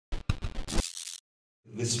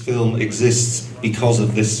This film exists because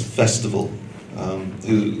of this festival,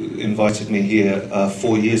 who invited me here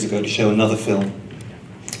 4 years ago to show another film.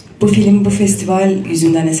 Bu film bu festival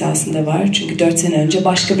yüzünden esasında var. Çünkü 4 sene önce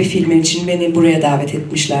başka bir filmin için beni buraya davet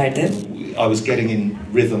etmişlerdi. I was getting in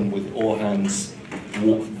rhythm with Orhan's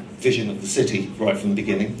vision of the city right from the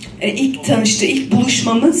beginning. İlk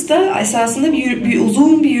buluşmamız da esasında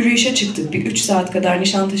uzun bir yürüyüşe çıktık. Bir 3 saat kadar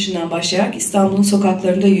Nişantaşı'ndan başlayarak İstanbul'un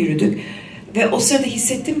sokaklarında yürüdük. Ve o sırada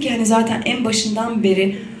hissettim ki hani zaten en başından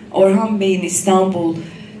beri Orhan Bey'in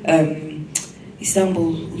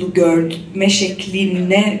İstanbul'u görme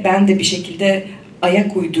şekline ben de bir şekilde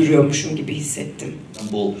ayak uyduruyormuşum gibi hissettim.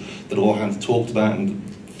 Istanbul that Orhan talked about and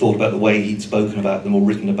thought about the way he'd spoken about them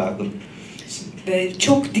or written about them. Ve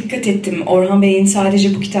çok dikkat ettim Orhan Bey'in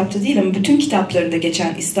sadece bu kitapta değil ama bütün kitaplarında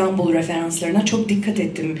geçen İstanbul referanslarına çok dikkat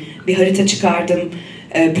ettim. Bir harita çıkardım.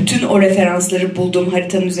 Bütün o referansları buldum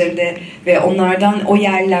haritanın üzerinde ve onlardan, o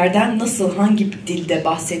yerlerden nasıl, hangi dilde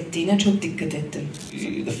bahsettiğine çok dikkat ettim.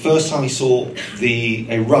 The first time he saw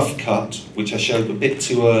a rough cut, which I showed a bit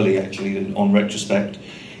too early actually on retrospect,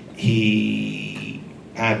 he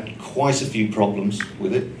had quite a few problems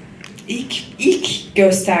with it. İlk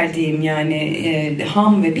gösterdiğim yani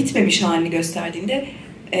ham ve bitmemiş halini gösterdiğimde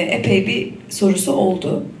epey bir sorusu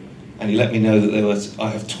oldu. And he let me know that I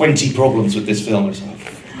have 20 problems with this film.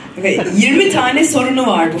 Ve 20 tane sorunu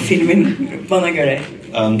var bu filmin bana göre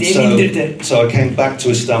diye bildirdi. So I came back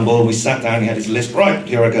to Istanbul, we sat down, he had his list,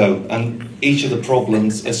 right, here I go. And each of the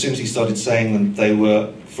problems, as soon as he started saying them, they were,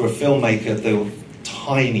 for a filmmaker, they were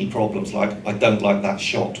tiny problems, like, I don't like that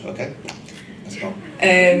shot, okay? Let's go.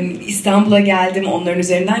 İstanbul'a geldim onların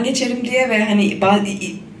üzerinden geçerim diye ve hani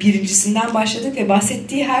birincisinden başladık ve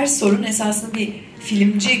bahsettiği her sorun esasında bir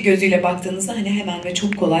filmci gözüyle baktığınızda hani hemen ve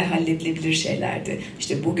çok kolay halledilebilir şeylerdi.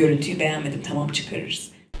 İşte bu görüntüyü beğenmedim, tamam çıkarırız.